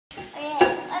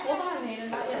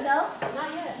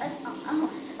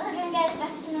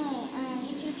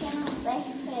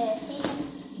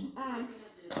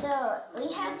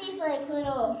like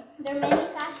little, they're mini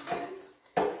fashions,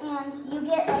 and you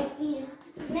get like these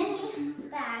mini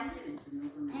bags,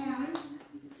 and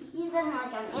you get them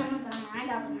like on Amazon. I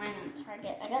got mine on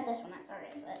Target. I got this one at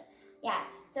Target, but yeah.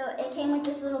 So it came with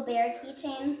this little bear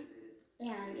keychain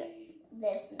and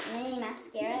this mini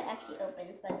mascara. It actually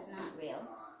opens, but it's not real.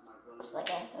 It's like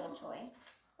a little toy.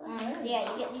 So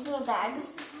yeah, you get these little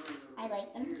bags. I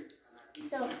like them.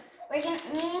 So me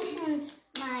and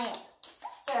my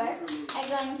sister are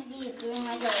going to be doing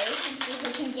like a race and see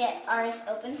who can get ours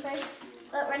open first.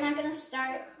 But we're not going to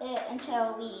start it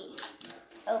until we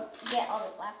get all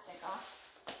the plastic off,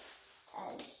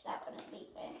 as that wouldn't be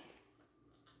fair.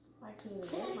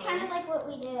 This is kind of like what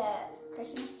we did at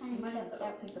Christmas time. You might have to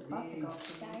take the plastic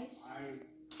off, guys.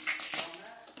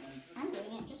 I'm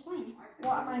doing it just fine.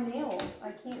 What are my nails?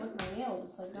 I can't with my nails.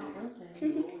 It's like not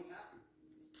working.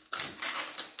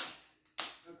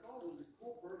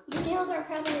 Your nails are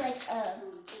probably like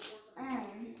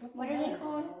what are they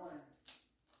called?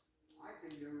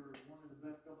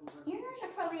 Your nails are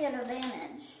probably an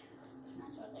advantage.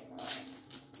 That's what they're called.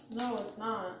 No, it's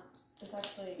not. It's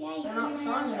actually they're not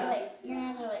strong enough. Your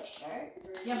nails are like sharp.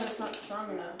 Yeah, but it's not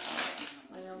strong enough.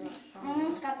 I know not strong I enough.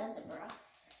 almost got the zipper off.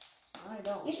 I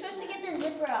don't. You're supposed to get the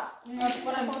zipper off. That's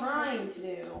what I'm trying to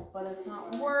do, but it's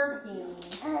not working.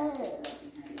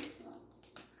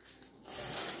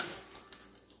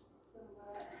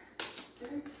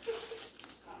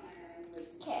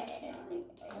 Okay,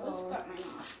 let's cut mine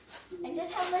off. I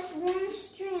just have like one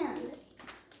strand.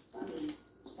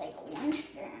 Just like one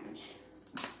strand.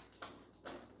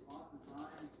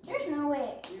 There's no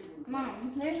way,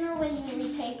 Mom, there's no way you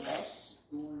retake this.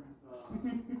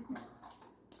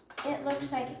 It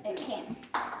looks like it can.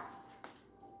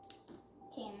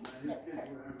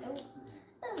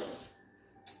 Oh.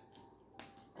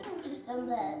 I don't just do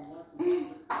that.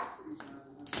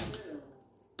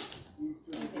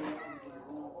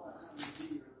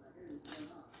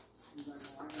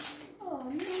 Oh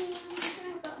man, I should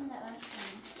have gotten that last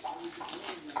time.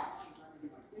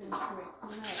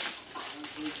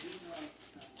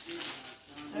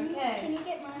 Okay. Can you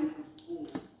get mine?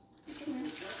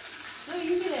 No,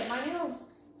 you get it. My nails.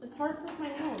 It's hard to make my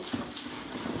nails.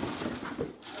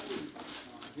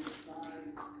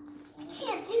 I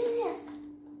can't do this.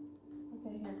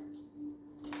 Okay, here.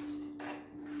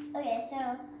 Okay, so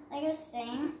like I was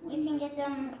saying, you can get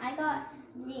them. I got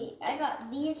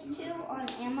these two on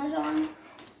Amazon,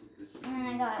 and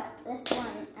I got this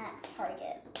one at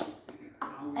Target.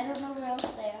 I don't know where else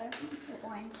they are. They're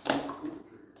orange.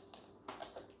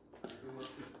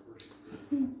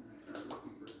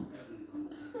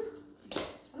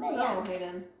 But yeah,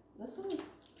 Hayden. This is.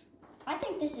 I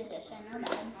think this is a Chanel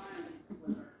bag.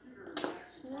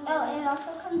 Oh, it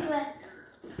also comes with.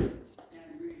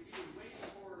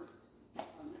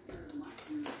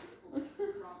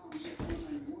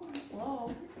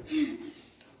 Whoa.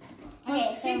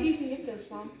 Okay, See if you can get this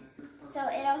one. So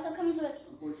it also comes with.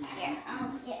 Here,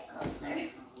 I'll get closer. Yes.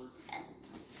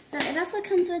 So it also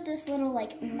comes with this little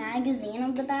like magazine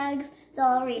of the bags. So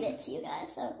I'll read it to you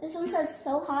guys. So this one says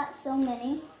so hot, so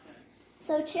many.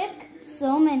 So chic,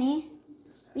 so many.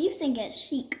 You think it's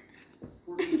chic.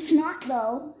 It's not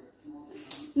though.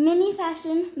 Mini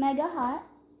fashion, mega hot.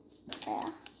 Yeah.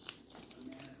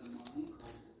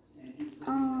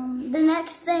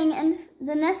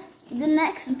 The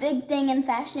next big thing in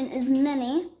fashion is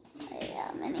mini.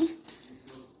 Yeah, mini.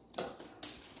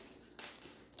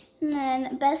 And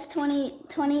then best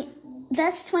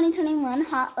 2021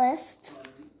 hot list.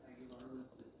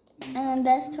 And then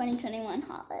best 2021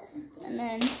 hot list. And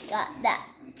then got that.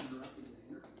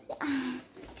 Yeah.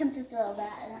 Comes with a little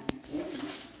bat.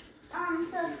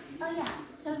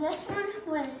 So this one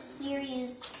was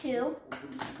series 2.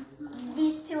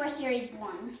 These two are series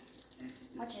 1,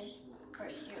 which is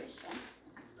first series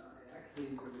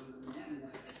 2.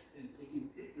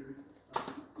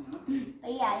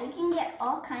 But yeah, you can get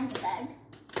all kinds of bags.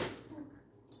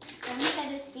 So I'm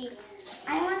excited to see.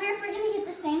 I wonder if we're gonna get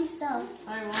the same stuff.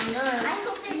 I wonder. I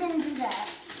hope they didn't do that.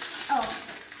 Oh.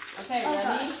 Okay, Oh,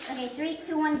 ready? gosh. Okay, 3,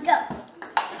 2, 1, go.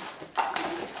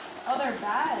 Oh, they're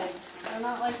bags. They're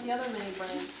not like the other mini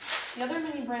brands. The other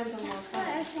mini brands are more That's what I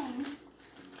fun. was saying.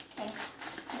 Okay.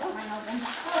 I got mine open.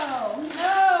 Oh.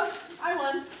 No! I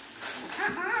won.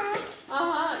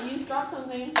 Uh-uh. You dropped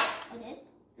something. I did?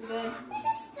 You did. This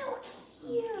is so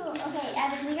cute. Okay,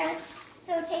 Adam, we gotta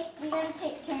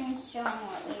take turns showing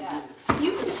what we got.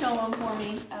 You can show them for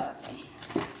me. Oh, okay.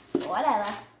 Whatever.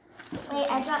 Wait,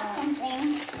 I dropped something.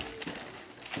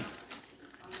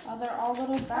 Oh, they're all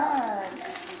little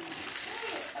bags.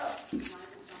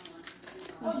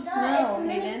 Oh, Snow, it's a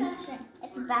mini Hayden. fashion.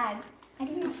 It's bags. I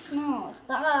do not smell.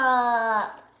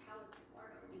 Stop.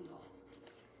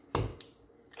 What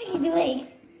are you doing?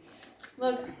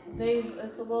 Look,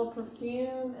 it's a little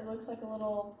perfume. It looks like a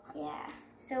little... Yeah.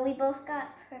 So we both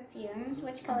got perfumes.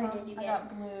 Which color did you get? I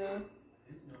got blue.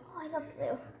 Oh, I love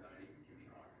blue.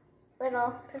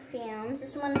 Little perfumes.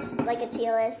 This one's like a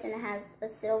tealish and it has a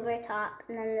silver top.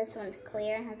 And then this one's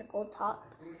clear and has a gold top.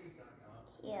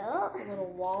 Cute. It's a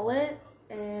little wallet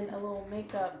and a little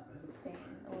makeup thing,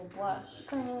 a little blush.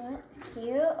 Oh, that's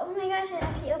cute. Oh my gosh, it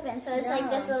actually opens. So it's like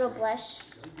this little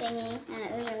blush thingy,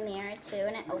 and there's a mirror too,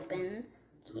 and it opens.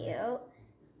 Cute.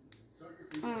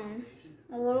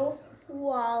 A little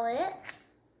wallet.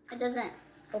 It doesn't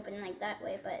open like that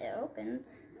way, but it opens.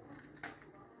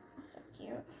 So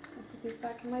cute. I'll put these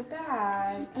back in my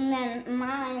bag. And then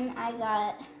mine, I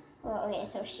got. Well, okay,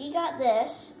 so she got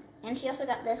this, and she also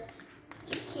got this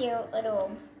cute little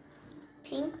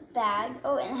pink bag.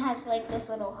 Oh, and it has like this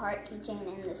little heart keychain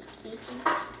and this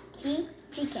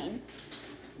keychain.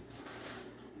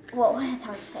 Whoa, it's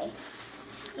hard to say.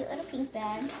 Cute little pink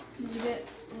bag. Did you get?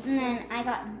 And then I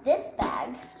got this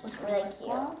bag, which is really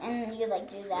cute. And you like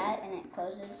do that, and it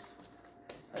closes.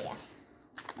 Oh yeah.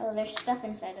 Oh, there's stuff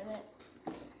inside of it.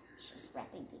 It's just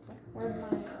wrapping paper. Where's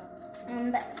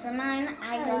my? But for mine,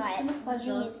 I got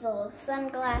these little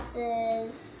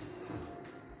sunglasses.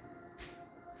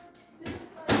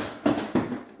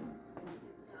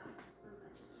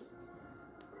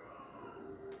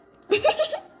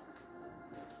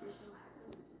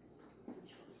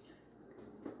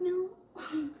 No.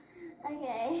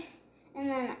 Okay. And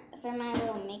then for my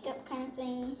little makeup kind of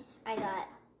thing, I got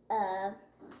a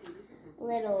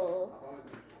little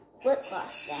lip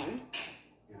gloss thing.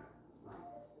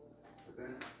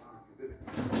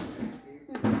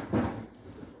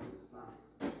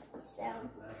 So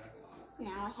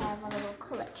now I have a little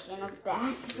collection of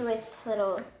bags with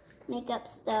little makeup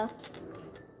stuff.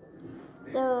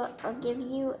 So I'll give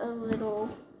you a little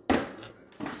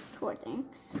tour thing.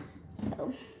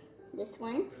 So this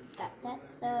one got that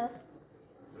stuff.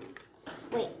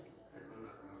 Wait.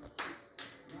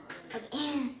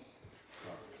 Okay.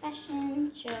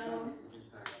 Fashion show.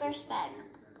 First bag.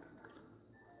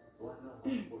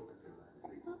 That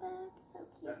little bag, so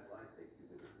cute.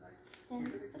 Then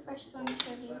this is the first one I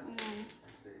showed you, and then.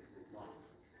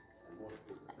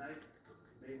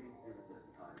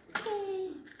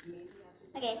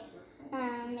 Okay.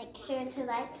 Make sure to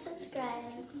like,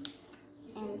 subscribe,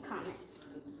 and comment.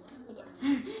 I guess.